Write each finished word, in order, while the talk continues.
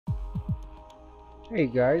Hey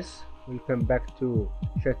guys, welcome back to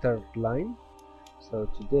Shatterline. So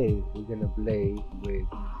today we're gonna play with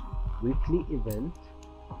weekly event,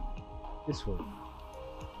 this one.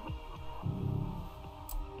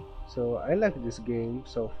 So I like this game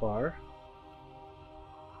so far,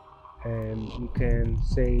 and you can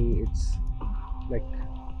say it's like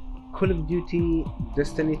Call of Duty,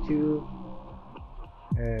 Destiny 2,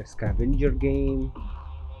 a scavenger game,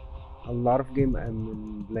 a lot of game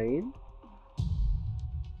I'm playing.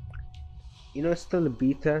 You know, it's still a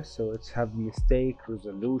beta, so it's have mistake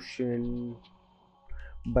resolution,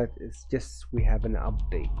 but it's just we have an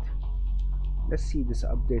update. Let's see this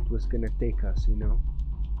update was gonna take us, you know.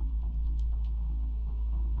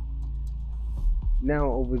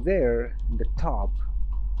 Now over there in the top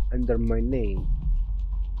under my name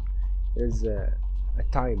is a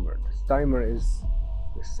timer. This timer is,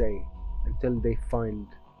 let's say, until they find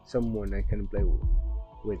someone I can play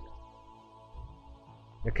with,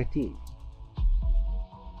 like a team.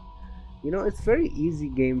 You know, it's very easy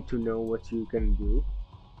game to know what you can do.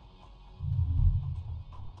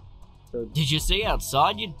 So, did you see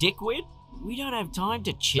outside, you dickwit? We don't have time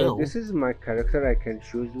to chill. So this is my character I can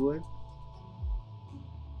choose with.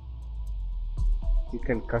 You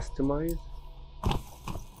can customize.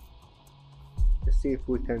 Let's see if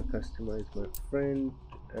we can customize my friend.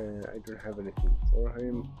 I don't have anything for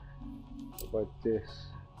him. How about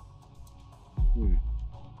this?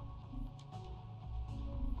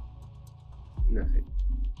 Nothing.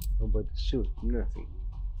 How about the suit? Nothing.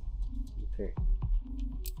 Okay.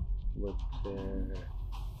 But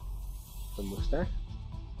the mustache?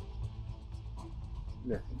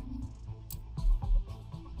 Nothing.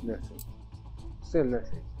 Nothing. Still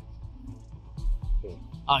nothing. Okay.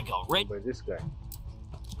 I got red. By this guy.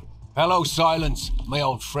 Hello, Silence, my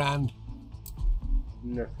old friend.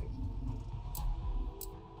 Nothing.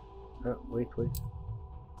 Wait.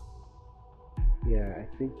 Yeah, I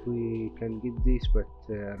think we can get this, but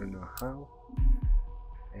I don't know how.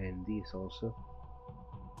 And this also.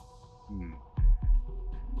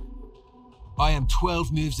 I am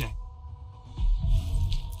 12 moves in.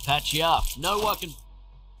 Patch you up. No one can.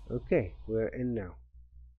 Okay, we're in now.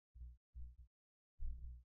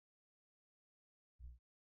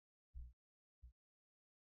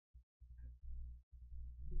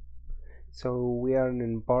 So we are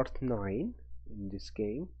in part 9 in this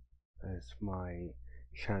game as my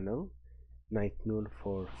channel, Night Noon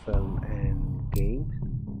for Film and Games.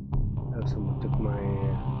 Oh, someone took my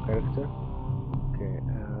character. Okay,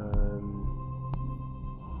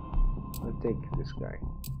 I'll take this guy.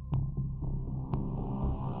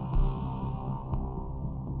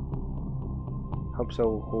 Hope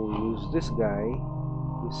so who use this guy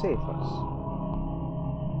will save us.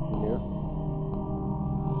 You know?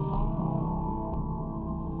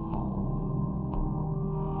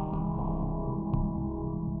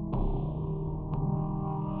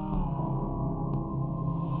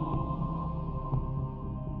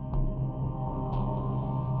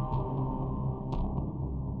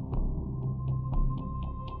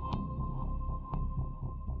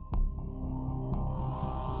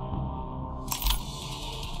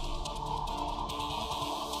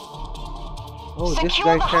 Oh, this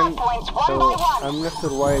guy can. So I'm not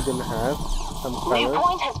sure why I didn't have some color. New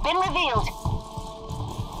point has been revealed.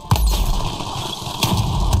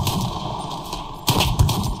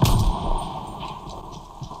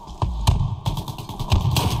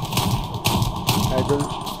 I don't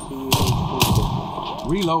see anything.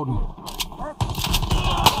 Reloading.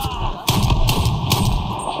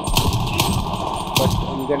 But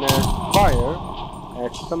I'm gonna fire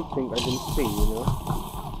at something I didn't see, you know.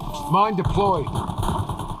 Mine deployed.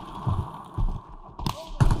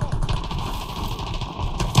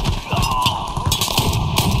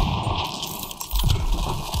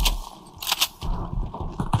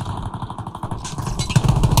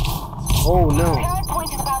 Oh no. Third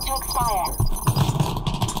point is about to expire.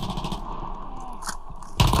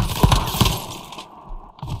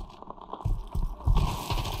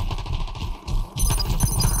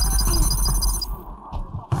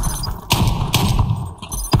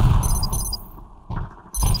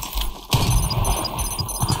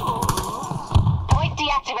 Point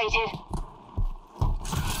deactivated.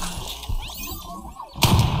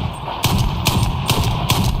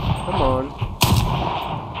 Come on.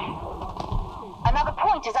 Another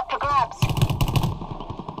point is up for grabs.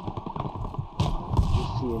 You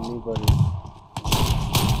see anybody?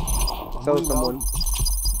 Saw someone.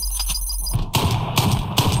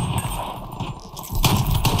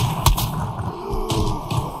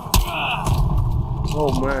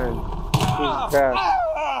 Oh man, who's that?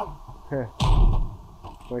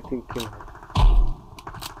 My thing killed him.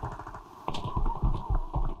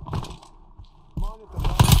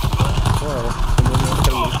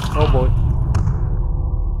 boy.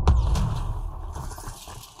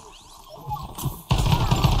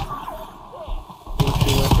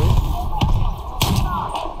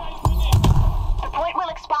 The point will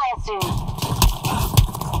expire soon.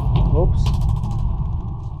 Oops.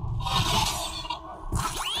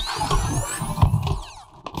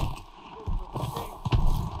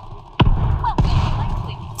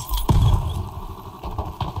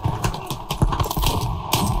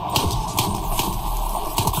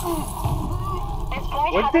 This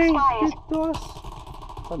point What has they expired. did to us?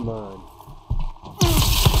 Come on.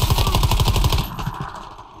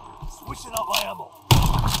 Switching up ammo.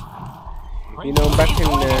 You know, back in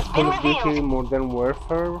Call of Duty Modern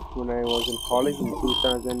Warfare, when I was in college in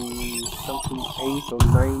 2008 or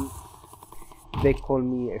 9, they called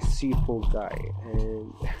me a C4 guy,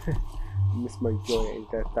 and I miss my joy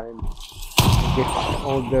at that time. I get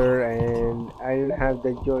older, and I didn't have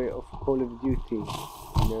the joy of Call of Duty, you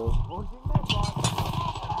know.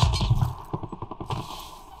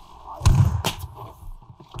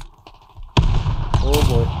 Oh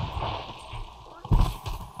boy.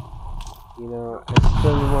 You know, I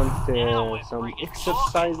still want some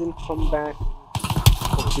exercise in combat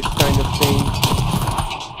of this kind of thing.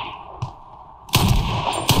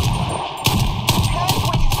 Current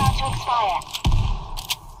point is about to expire.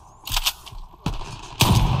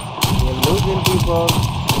 We're losing people.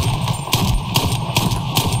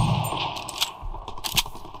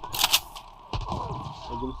 I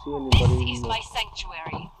don't see anybody. This is my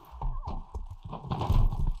sanctuary.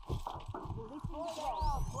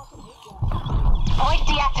 Point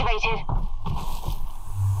deactivated.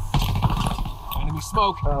 Enemy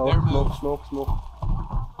smoke. Oh, They're smoke, moved. smoke, smoke.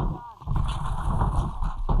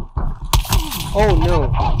 Oh no!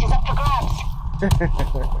 Point is up for grabs.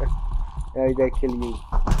 Did I kill you?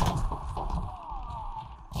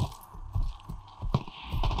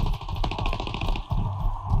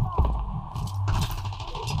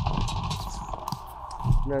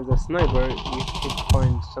 Now, as a sniper, you should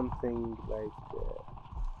find something like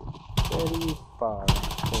very far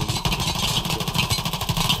from.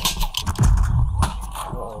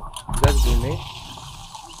 Uh-oh. Is that a grenade?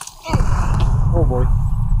 Oh boy.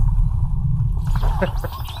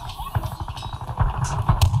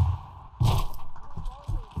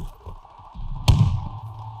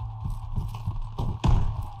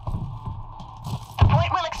 The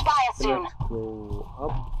point will expire soon. Let's go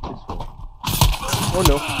up this way. Oh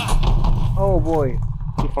no. Oh boy.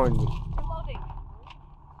 He found me.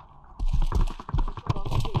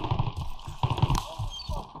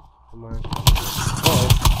 Come on. Oh.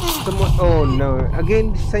 Someone. Oh no.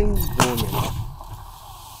 Again, the same woman.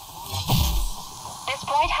 This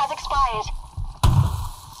point has expired.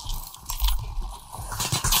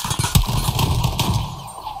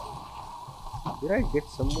 Did I get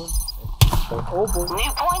someone? Oh boy.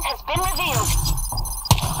 New point has been revealed.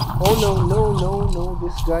 Oh no, no, no, no.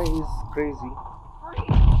 This guy is crazy. I'm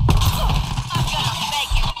gonna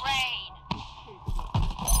make it rain.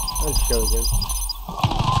 I'll show them.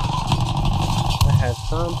 I have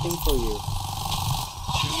something for you.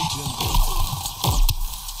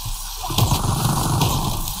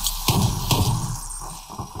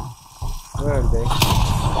 Where are they?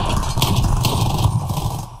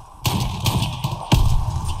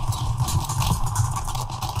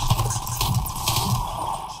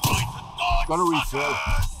 Gonna refill.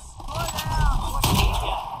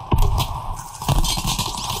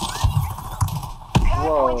 Current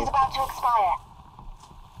Whoa. point is about to expire.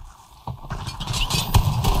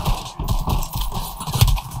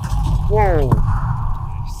 Whoa!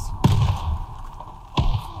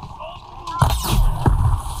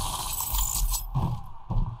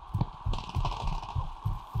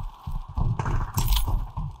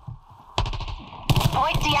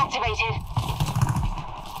 Point deactivated.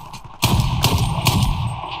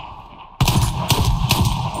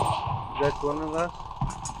 Is that one of us?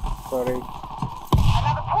 Sorry.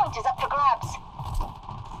 Another point is up for grabs.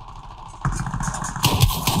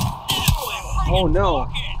 Oh no!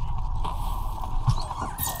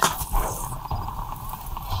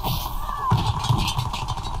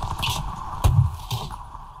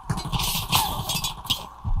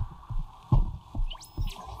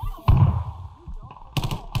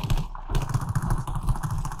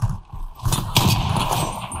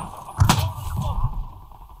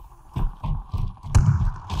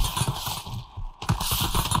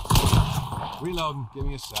 Reloading. Give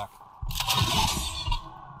me a sec.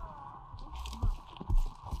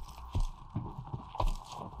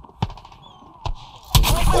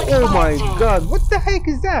 Oh my god, what the heck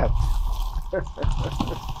is that?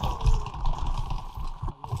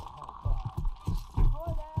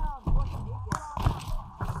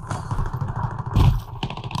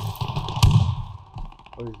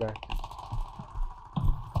 What is that?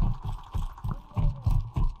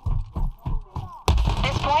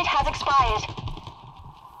 This point has expired.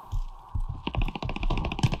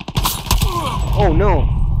 Oh no!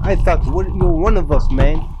 I thought you were one of us,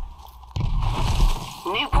 man.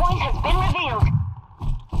 New point has been revealed.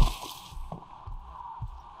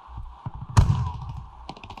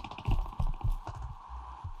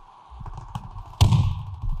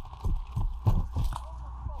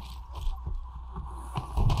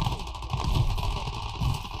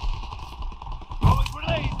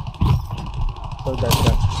 So that's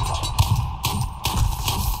that.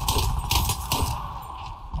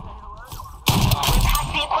 We've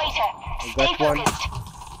passed the equator. Stay got one. focused.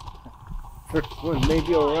 First one,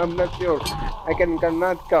 maybe, or I'm not sure. I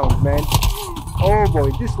cannot count, man. Oh boy,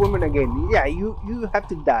 this woman again. Yeah, you have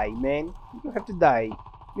to die, man. You have to die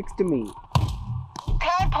next to me.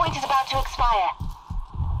 Current point is about to expire.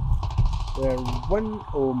 We're one.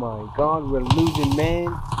 Oh my God, we're losing,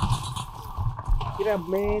 man. Get up,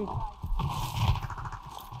 man.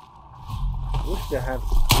 Wish they have.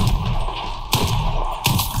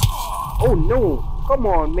 Oh no! Come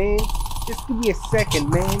on, man. Just give me a second,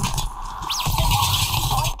 man.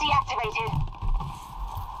 Point deactivated.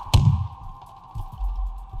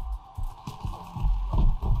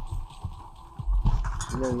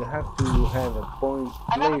 You know, you have to have a point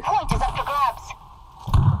Another place. point is up for grabs.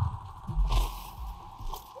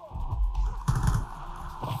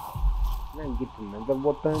 Can I get another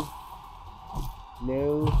weapon?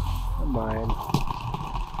 No. Come on.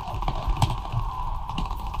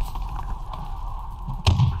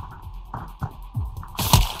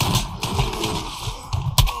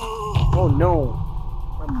 Oh no!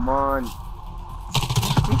 Come on!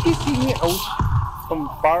 You can see me out from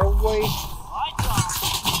far away.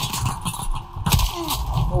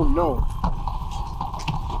 Oh no!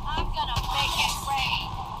 I'm gonna make it rain.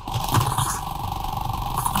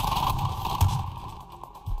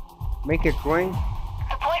 Make it rain.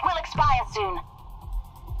 The point will expire soon.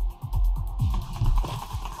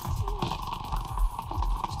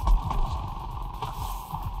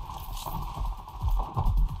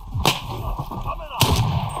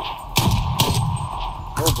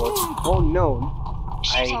 Oh boy! Oh no!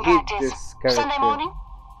 I Shooting hate practice. this character. Sunday morning?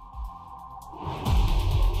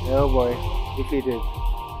 Oh boy! Defeated.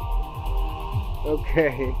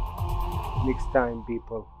 Okay. Next time,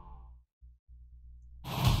 people.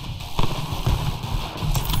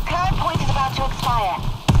 Current point is about to expire.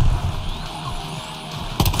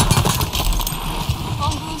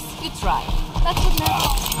 Mongoose, you tried. That's what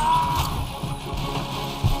matters.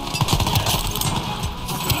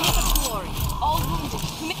 Name of glory. All wounded.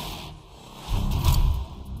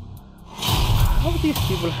 How these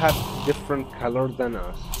people have different color than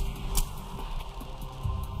us?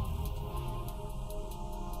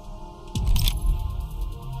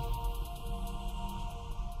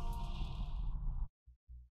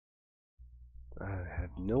 I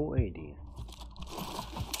have no idea.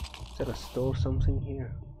 Is there a store something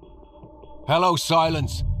here? Hello,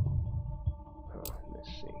 Silence. Let's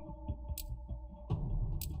see.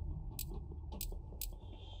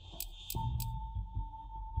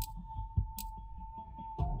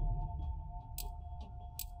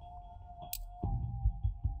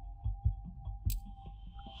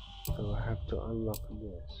 So I have to unlock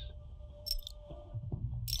this.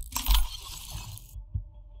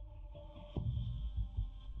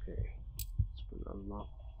 Okay, it's been unlocked.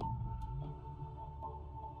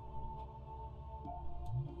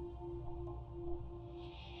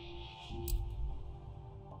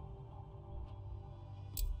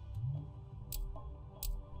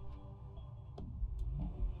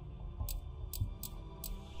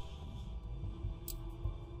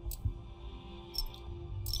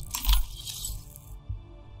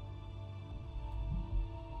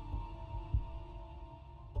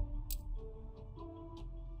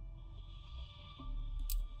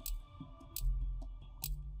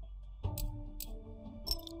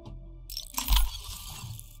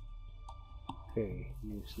 Okay,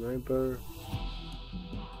 new sniper.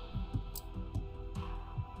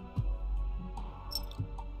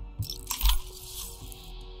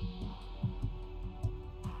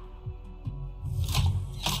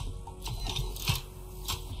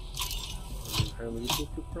 How many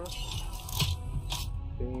people cross?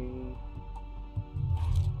 Okay.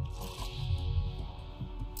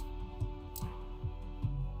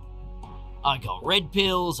 I got red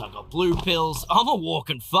pills, I got blue pills. I'm a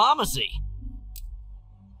walking pharmacy.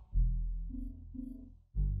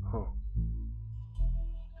 Huh.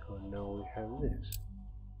 So now we have this.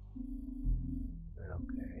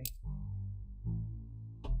 Okay.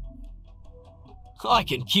 I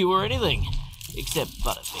can cure anything, except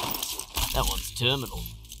butterfingers. That one's terminal.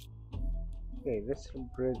 Okay, let's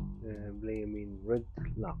play Red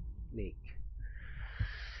Lake.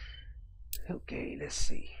 Okay, let's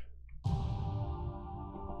see.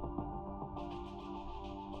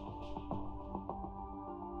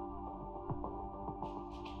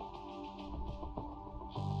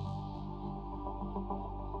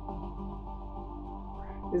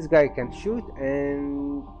 This guy can shoot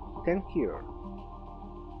and can cure,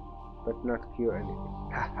 but not cure anything.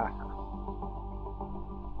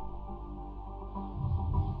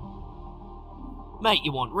 Mate,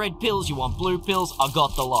 you want red pills, you want blue pills, I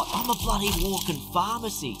got the lot. I'm a bloody walking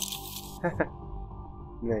pharmacy.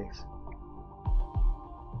 Nice.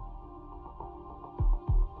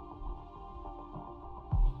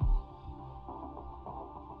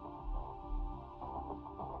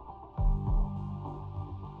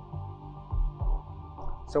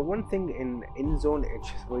 So one thing in zone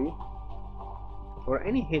H3 or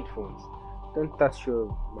any headphones, don't touch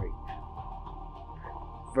your mic.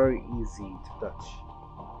 Very easy to touch.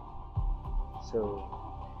 So,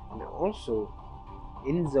 and also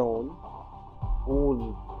in zone,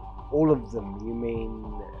 all of them. You mean,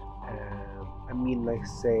 like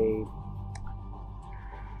say,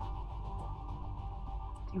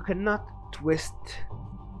 you cannot twist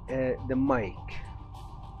the mic.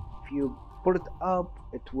 If you put it up,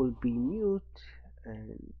 it will be mute,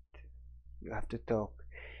 and you have to talk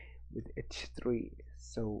with H3.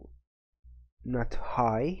 So not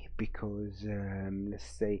high, because let's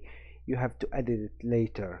say you have to edit it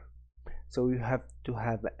later, so you have to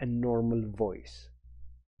have a normal voice.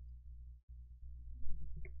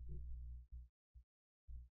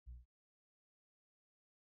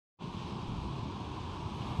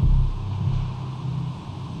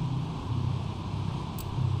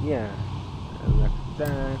 Yeah, like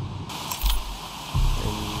that.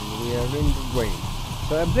 And we are in the rain.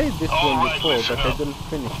 So I played this one before, but I didn't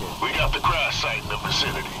finish it. We got the crash site in the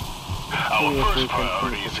vicinity. Our first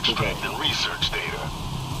priority is extracting research data.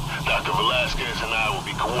 Dr. Velasquez and I will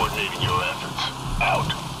be coordinating your efforts.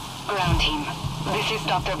 Out. Ground team, this is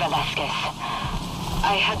Dr. Velasquez.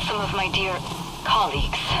 I had some of my dear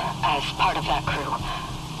colleagues as part of that crew.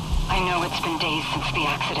 I know it's been days since the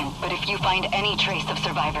accident, but if you find any trace of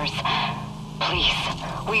survivors, please,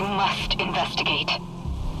 we must investigate.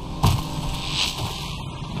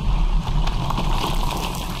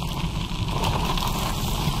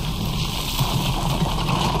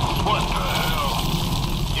 What the hell?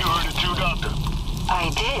 You heard it too, Doctor? I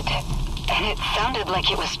did, and it sounded like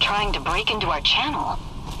it was trying to break into our channel.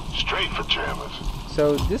 Straight for jammers.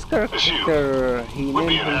 So this character, he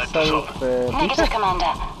named himself Negative,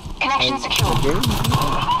 Commander. Connection secure.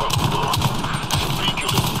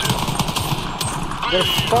 They're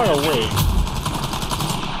far away.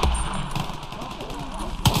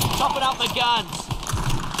 Chopping up the guns.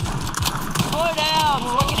 Slow down,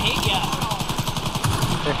 so I can hit ya.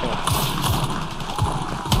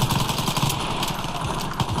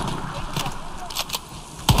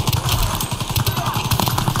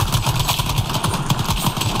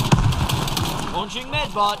 Launching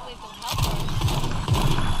medbot.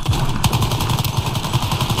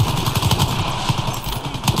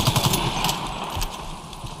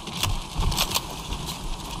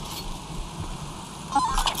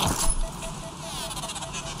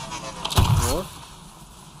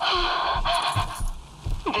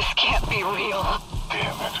 This can't be real.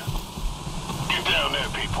 Damn it. Get down there,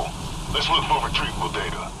 people. Let's look for retrievable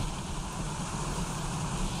data.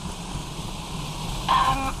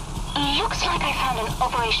 Looks like I found an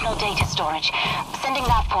operational data storage. Sending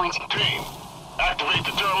that point. Team, activate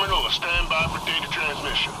the terminal and stand by for data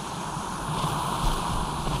transmission.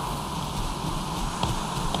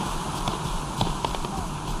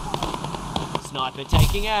 Sniper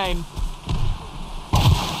taking aim.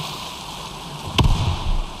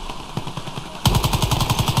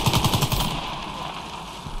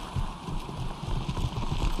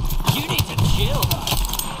 You need to chill.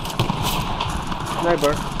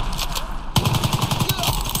 Sniper.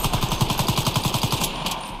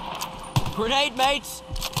 Grenade, mates.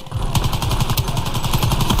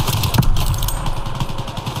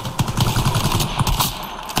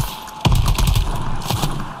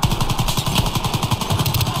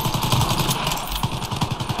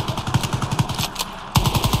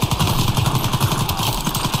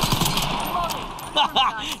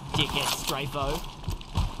 Dickhead strafo.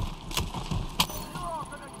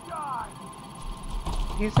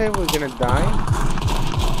 He said we're gonna die?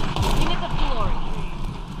 Look at the glory.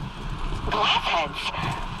 Glassheads.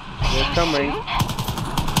 They're coming.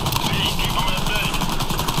 Team, keep them at bay.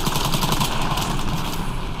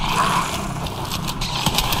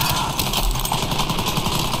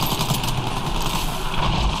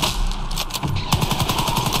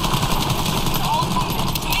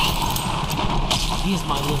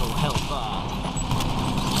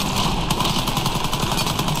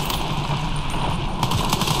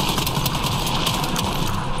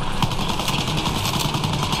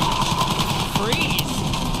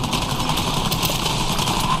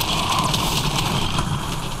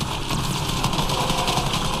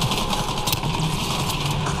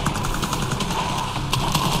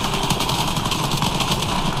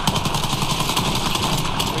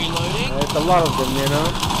 a lot of them, you know?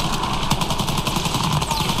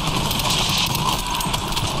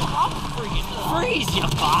 I'll freaking freeze you,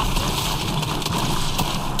 bastard!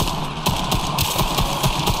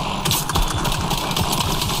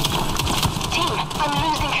 Team, I'm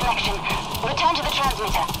losing connection. Return to the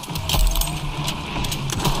transmitter.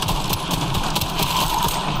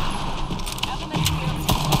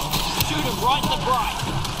 Shoot him right in the brain!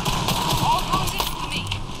 All wounded to me.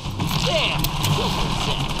 There! Kill for a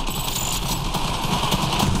sec.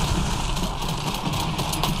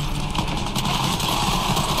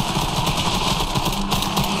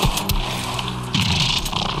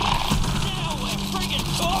 Now we're friggin'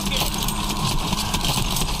 talking!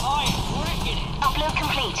 I reckon it! Upload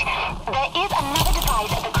complete. There is another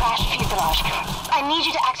device at the crashed fuselage. I need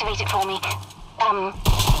you to activate it for me.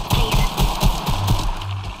 Please.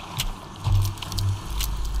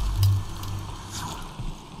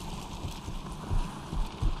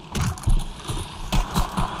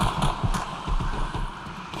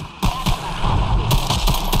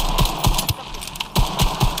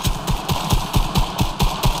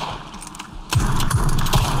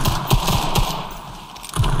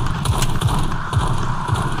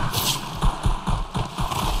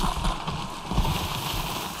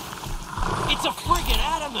 It's a friggin'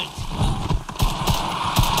 adamant!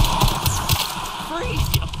 Freeze,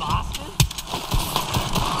 you bastard!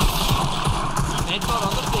 Headbutt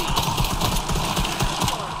on the beat.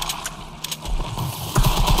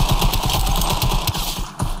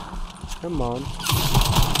 Come on.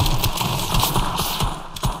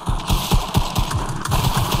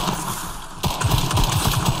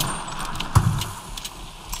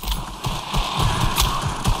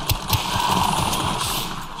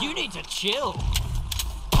 You need to chill.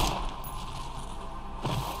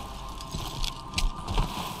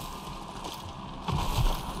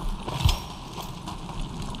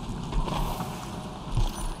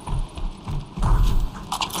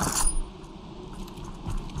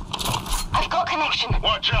 I've got connection.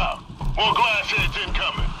 Watch out. More glass heads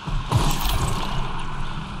incoming.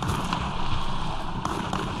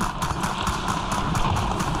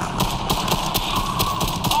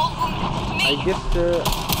 All wounded to me. I just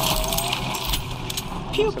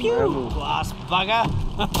Pew some pew, ammo. glass bugger.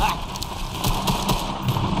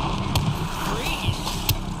 Freeze.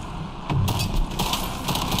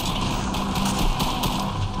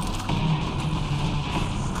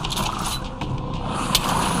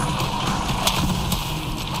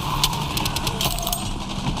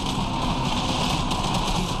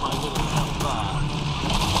 He's my little helper.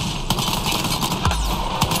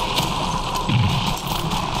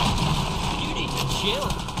 You need to chill.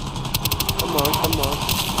 Come on, come on.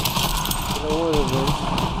 I don't want to win.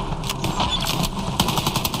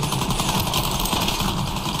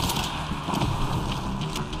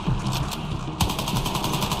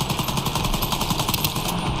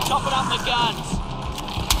 Chopping up the guns.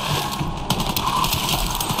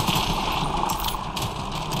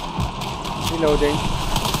 Reloading.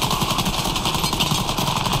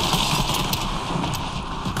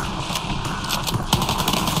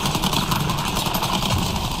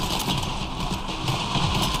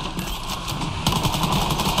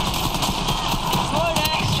 Slow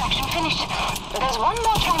down. Extraction finished. There's one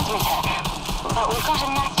more transmitter, but we've got a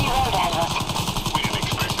nasty road ahead of us. We didn't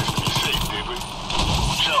expect this to be safe, did we?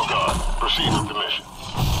 Shell guard, proceed with the mission.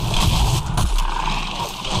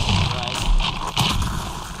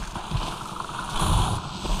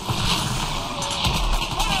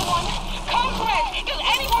 Comrade, does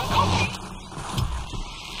anyone copy?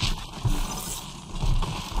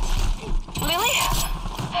 Lily?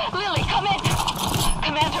 Lily, come in.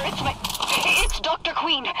 Commander, it's Dr.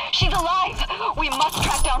 Queen. She's alive. We must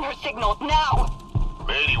track down her signal now.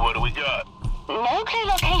 Lady, what do we got? No clear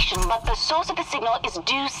location, but the source of the signal is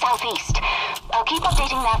due southeast. I'll keep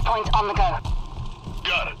updating nav points on the go.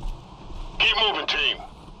 Got it. Keep moving, team.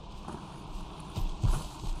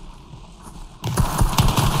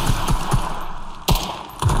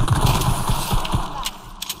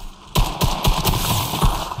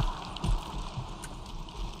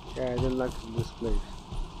 Yeah, I don't like this place.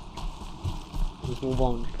 Let's move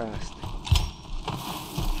on fast.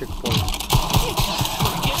 Checkpoint.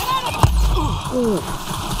 Get out of it!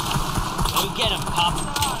 Go get him, pup.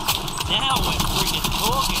 Now we're friggin'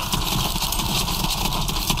 talking.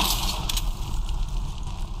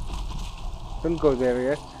 Don't go there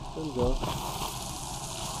yet. Don't go.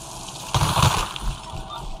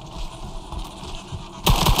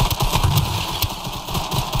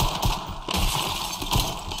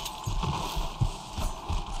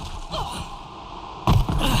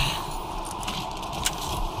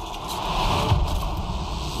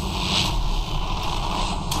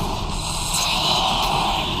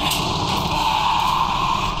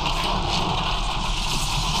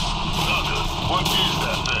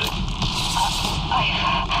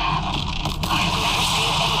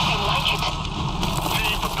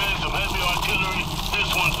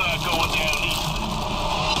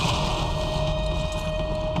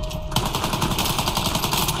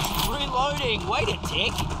 Reloading! Wait a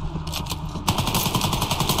tick!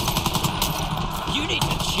 You need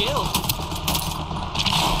to chill.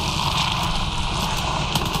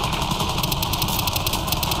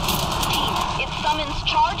 Team, it summons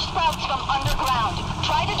charged sprouts from underground.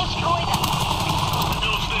 Try to destroy them.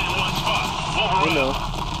 Don't stay in one spot. Move I around. know.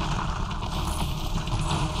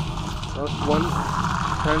 Not one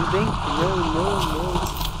standing? No.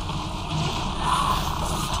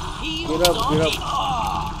 Heal, Get up, zombie. get up.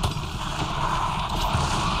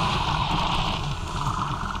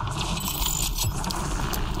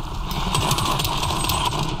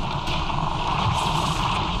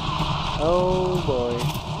 Oh boy.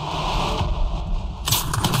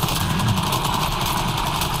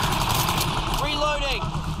 Reloading!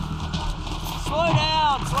 Slow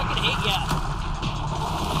down so I can hit ya.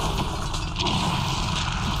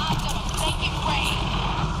 I'm gonna make it rain.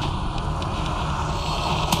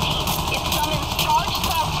 It summons charged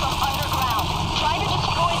sprouts from underground. Try to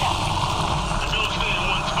destroy them. Don't stay in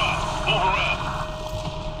one spot. Move around.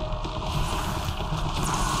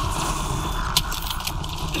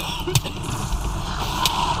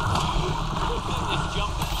 This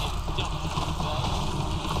jumping shit is dumb.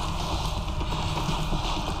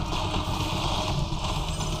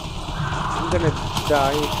 I'm gonna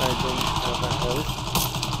die if I don't have a health.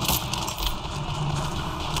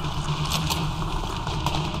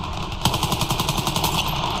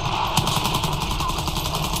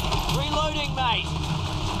 Reloading, mate.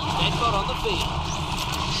 Dead bot on the field.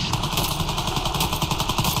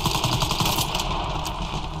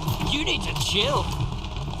 You need to chill.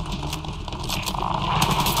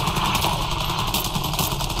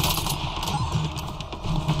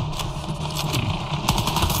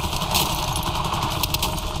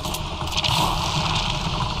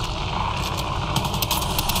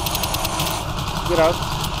 Get out.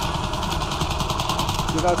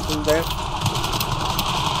 Get out from there.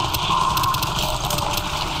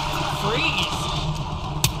 Freeze.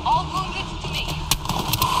 All wounded to me.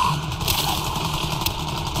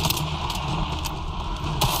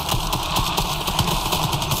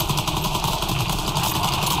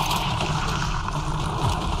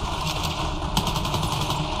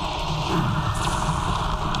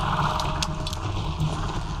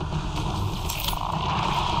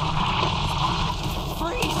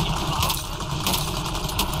 Freeze.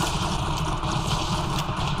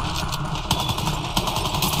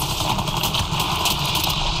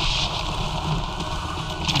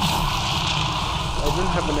 I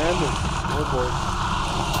don't have an ammo. Oh boy.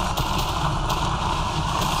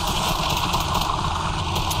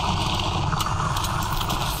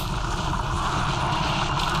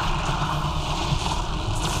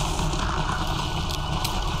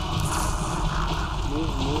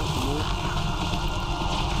 Move.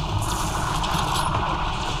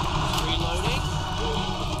 Reloading.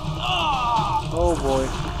 Ah! Oh boy.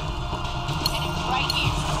 And it's right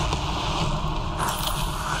here.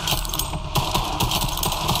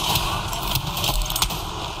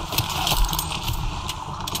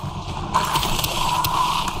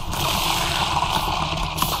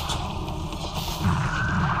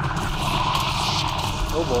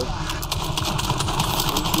 Oh boy.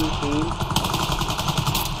 Thank you, team.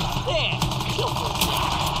 There. Kill for a sec.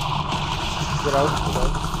 Get out.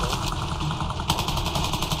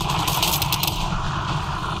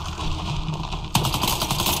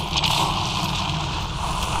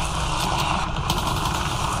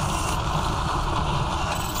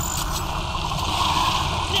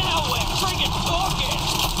 Now we're friggin' talking.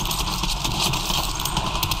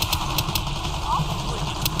 I'm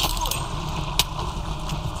friggin' good.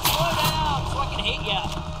 Slow down so I can hit ya.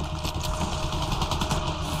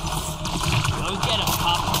 Go get him,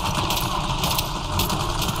 pup.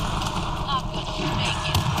 I'm gonna make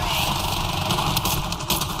it rain.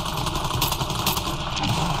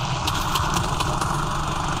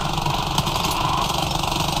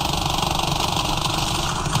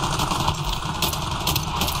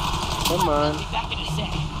 Come on. Be back in a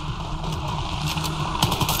sec.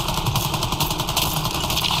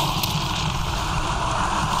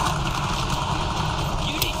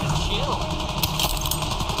 You need to chill.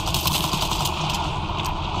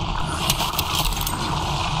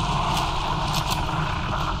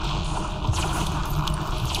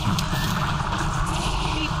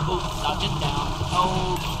 Keep boots sucking down.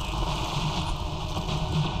 Oh boy.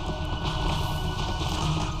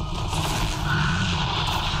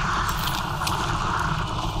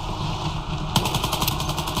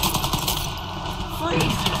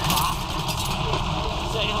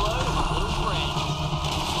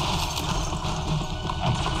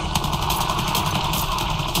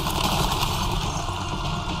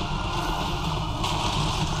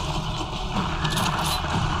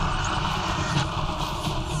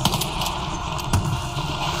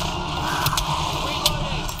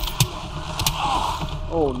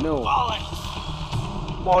 no. Bollocks!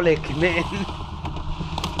 Bollock, man.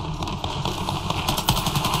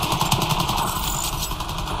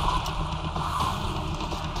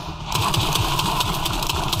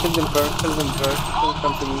 Kill them first, kill them first. Don't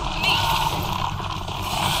come to me.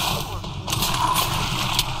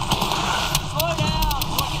 Slow down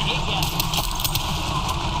so I can hit ya.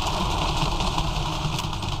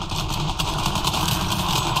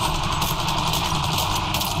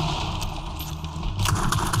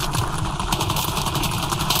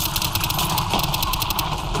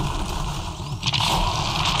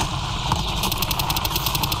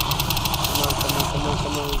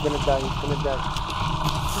 Come on, he's gonna die, he's gonna die.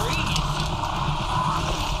 Freeze!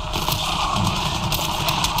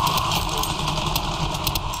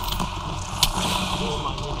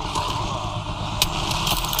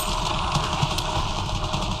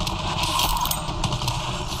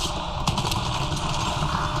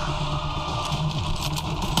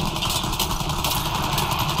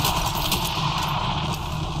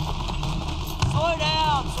 Slow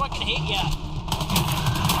down so I can hit ya.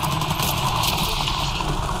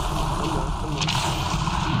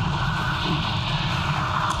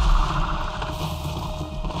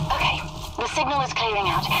 Okay, the signal is clearing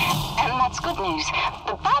out, and that's good news.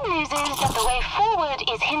 The bad news is that the way forward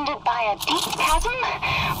is hindered by a deep chasm.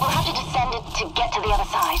 We'll have to descend it to get to the other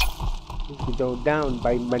side. You go down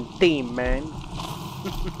by my team, man.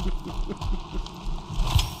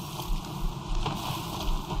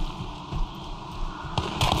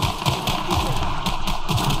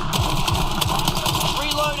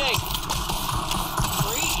 Reloading!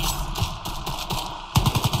 Freeze!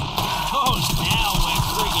 Oh, now we're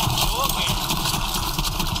friggin' talking!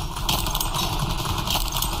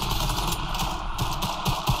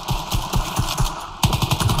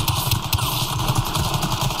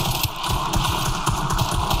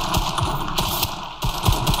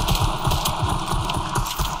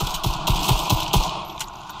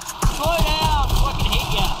 Slow down so I can hit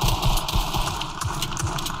ya!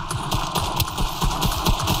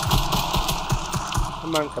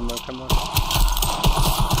 Come on.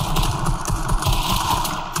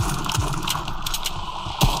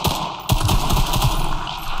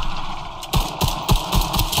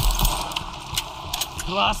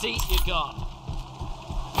 Glassy, you're gone.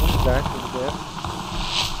 What's that over there?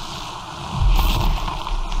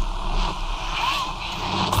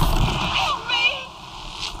 Help me!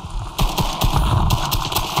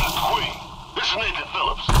 That's Queen. This is Nathan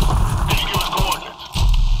Phillips. Can you give us coordinates?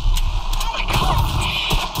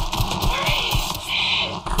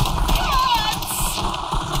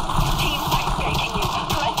 Team, I'm begging you,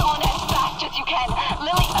 press on as fast as you can.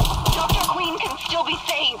 Lily, Dr. Queen can still be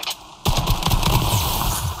saved.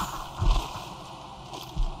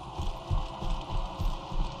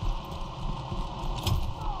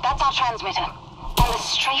 That's our transmitter. And the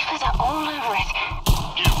strafers are all over it.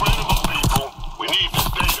 Get rid of them, people. We need this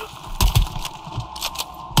data.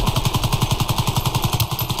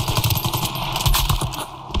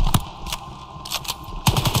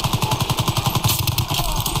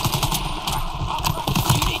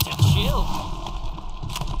 You need to chill.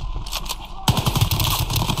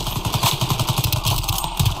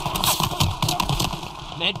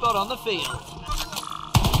 Medbot on the field.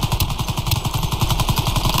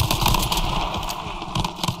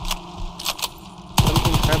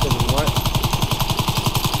 Something's happening, what?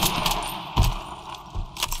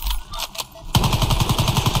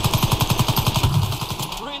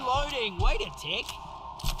 Reloading. Wait a tick.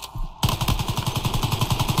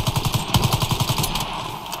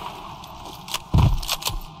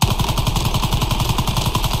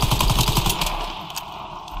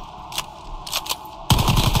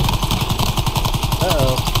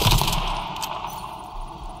 Uh-oh.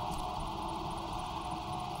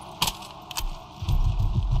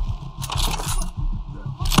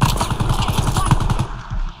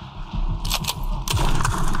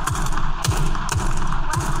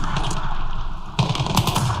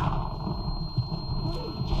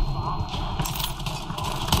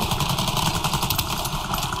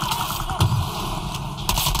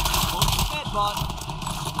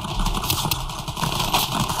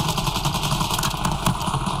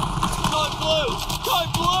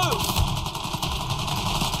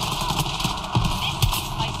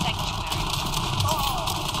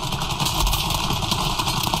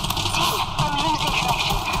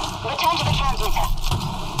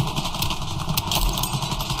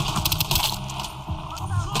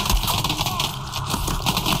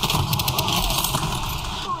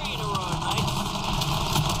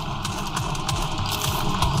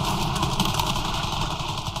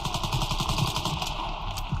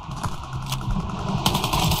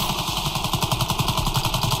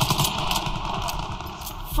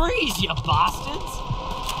 Freeze, you bastards!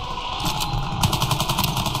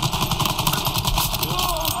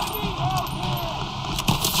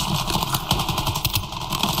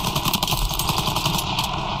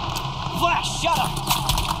 Flash, shut up!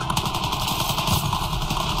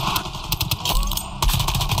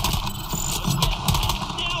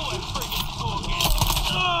 Now we're friggin' talking!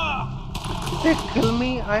 They kill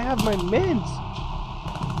me, I have my meds.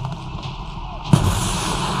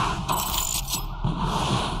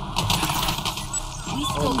 We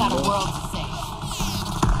still got a world to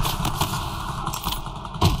save.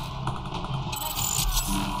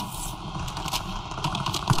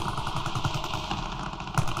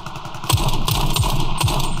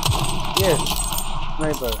 Yes,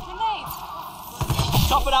 sniper. Grenades!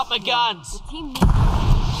 Topping up my guns! The team needs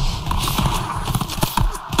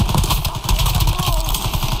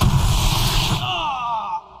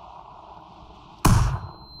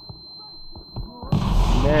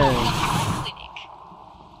Man,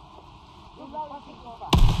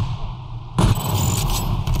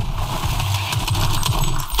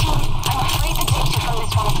 I'm afraid the data from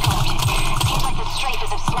this one is corrupted. Seems like the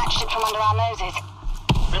strafers have snatched it from under our noses.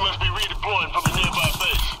 They must be redeploying from the nearby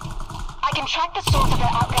base. I can track the source of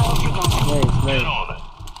their outgoing signals. nice, Get nice. on it.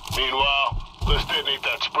 Meanwhile, let's detonate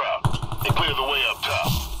that sprout and clear the way up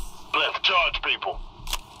top. Plant the charge, people.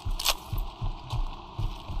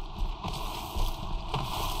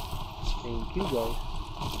 Thank you guys.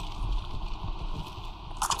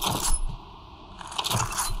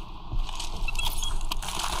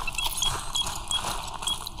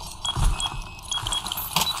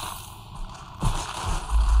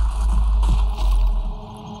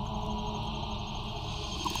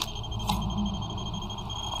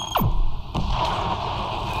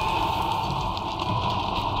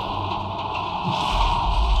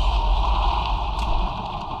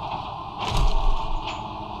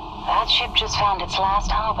 That ship just found its last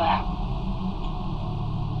harbor.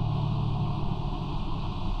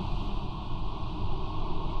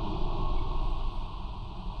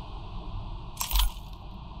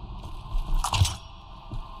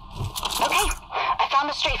 Okay, I found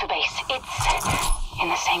the strafer base. It's in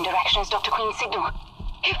the same direction as Dr. Queen's signal.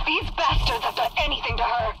 If these bastards have done anything to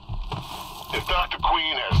her... If Dr.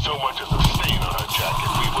 Queen has so much as a stain on her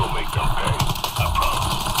jacket, we will make them pay. I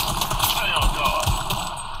promise. Stay on guard.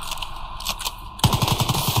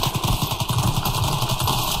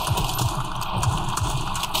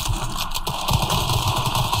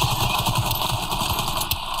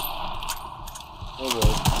 Oh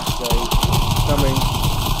boy, guys, coming.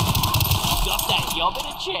 Got that job in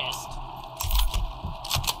a chest.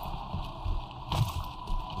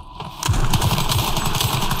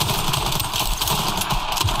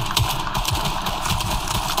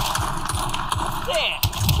 There!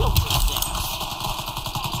 Kill these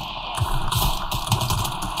things.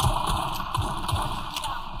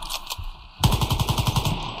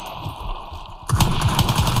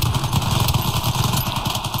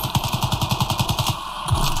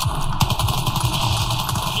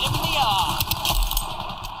 Hit him in the arm.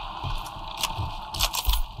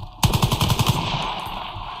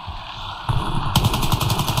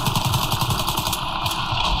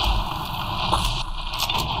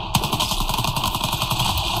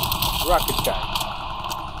 Rocket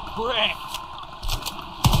guy. Wrecked.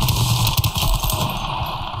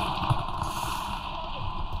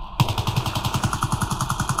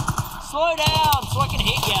 Slow down so I can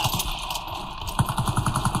hit ya.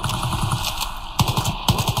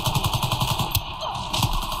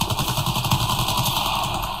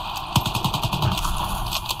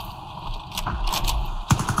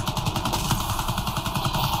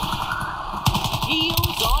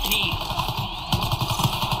 Heels on heels.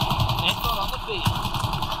 And not on the beat.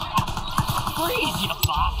 Freeze, you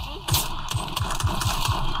bastards!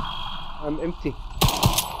 I'm empty.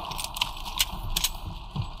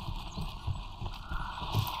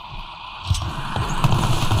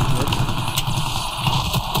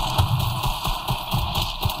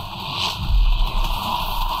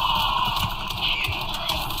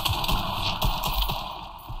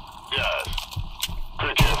 Guys,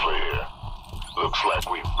 pretty careful here. Looks like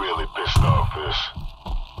we really pissed off this.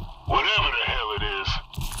 Whatever the hell it is.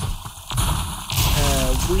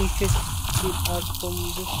 We should keep out from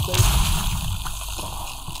this place.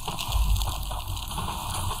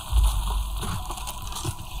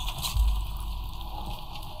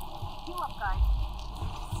 heal up, guys.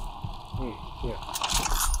 Yeah.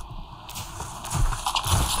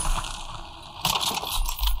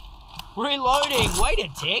 Reloading, wait a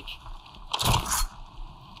tick.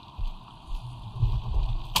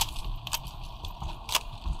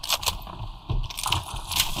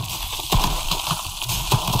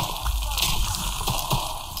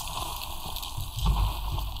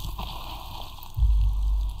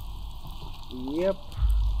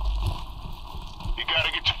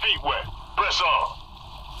 Press on.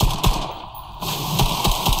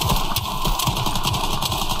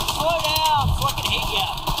 Slow down so I can hit ya.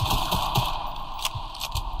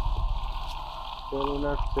 Still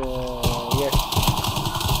not, yes.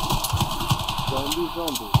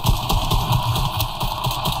 Zombie.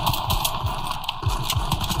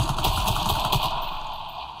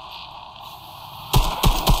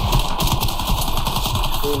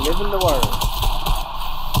 They live in the water.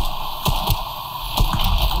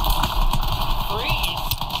 Freeze.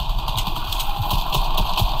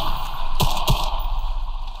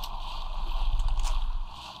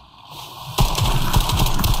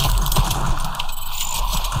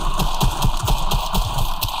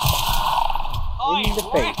 I In the am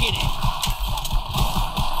face. wrecking it.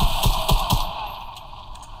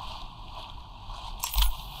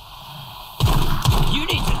 You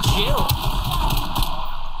need to chill.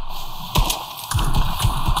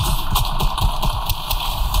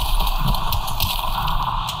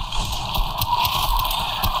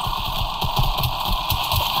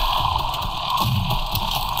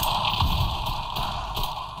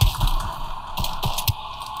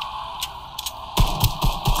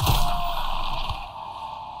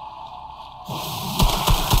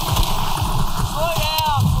 Slow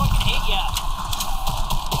down so I can hit ya.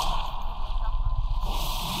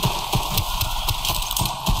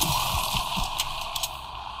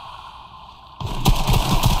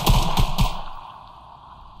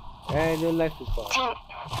 I don't like this part. Team,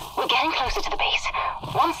 we're getting closer to the base.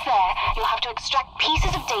 Once there, you'll have to extract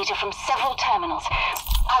pieces of data from several terminals.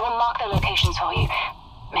 I will mark their locations for you.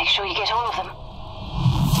 Make sure you get all of them.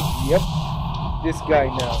 Yep, this guy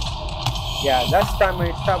now. Yeah, last time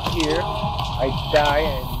I stopped here, I die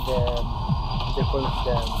and they call it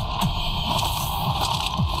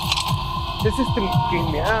the system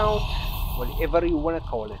kicked me out, whatever you wanna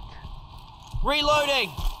call it.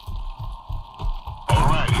 Reloading.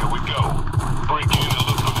 Alright, here we go. Break in and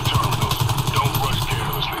look for the terminals. Don't rush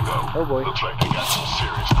carelessly though. Oh boy. Looks like they got some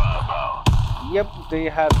serious firepower. Yep, they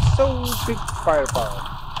have so big firepower.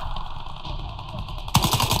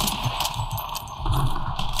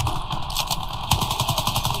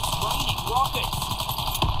 It's raining rockets.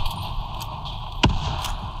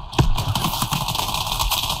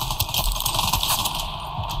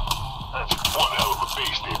 That's one hell of a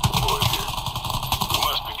base they've deployed here. We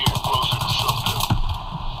must be getting closer to something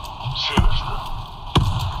sinister.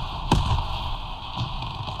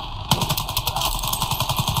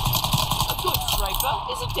 A good striker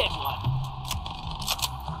is a dead one.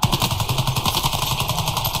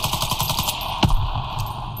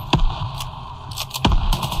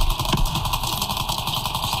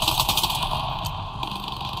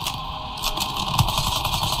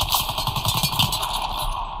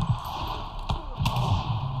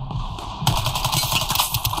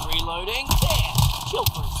 Reloading. There. Chill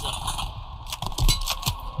for a sec.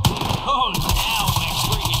 Oh, now we're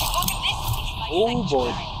bringing. Look at this. Oh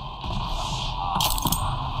boy.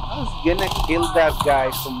 I was gonna kill that guy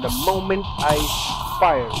from the moment I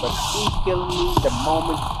fired, but he killed me the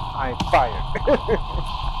moment I fired.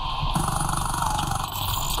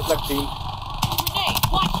 Good luck, team. Grenade.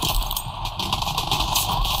 What?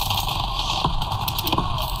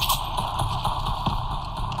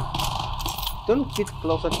 Don't get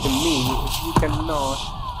closer to me if you cannot.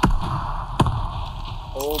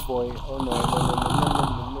 Oh boy. Oh no.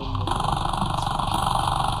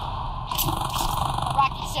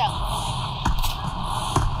 Rocket shell.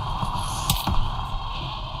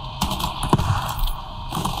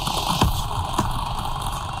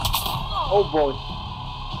 Oh boy.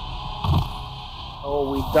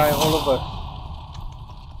 Oh, we die all of us.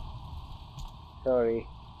 Sorry.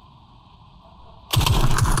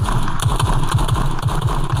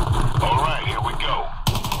 Alright, here we go.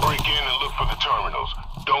 Break in and look for the terminals.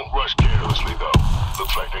 Don't rush carelessly though.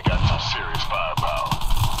 Looks like they got some serious firepower.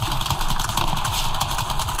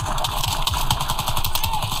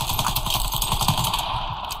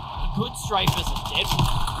 A good striker's a dead one.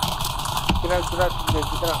 Get out.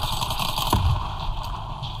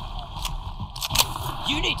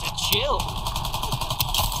 You need to chill.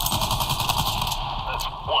 That's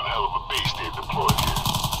one hell of a base they've deployed here.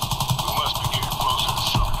 We must be getting closer to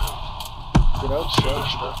something Get out.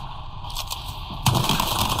 sinister.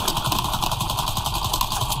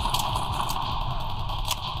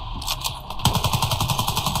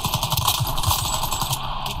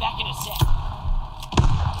 Be back in a sec.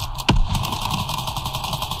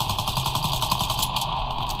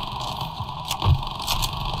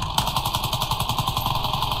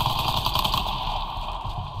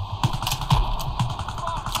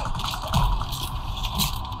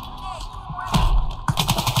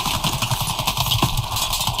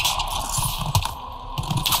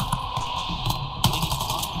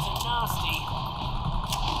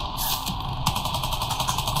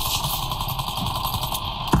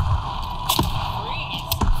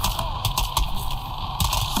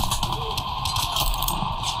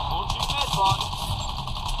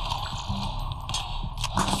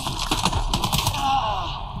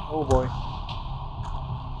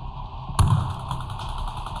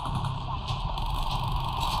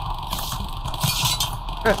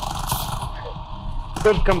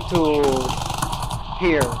 Don't come to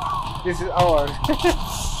here. This is ours.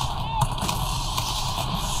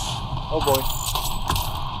 Oh boy.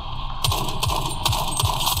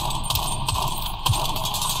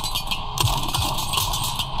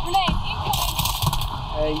 Grenade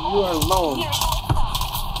incoming. You are alone. Here.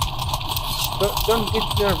 Don't get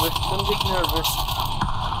nervous. Don't get nervous.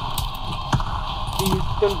 Please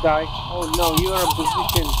don't die. Oh no, you are a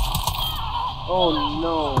position. Oh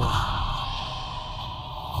no.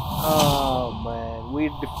 Oh man,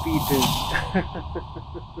 we're defeated.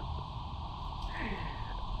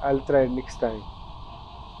 I'll try next time.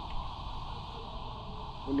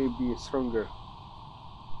 Only be stronger.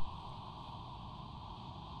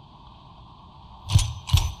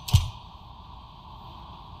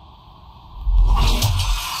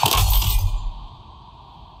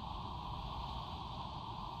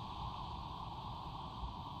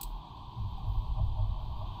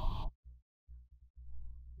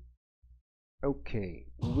 Okay,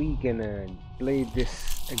 we gonna play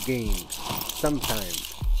this again sometime.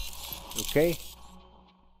 Okay?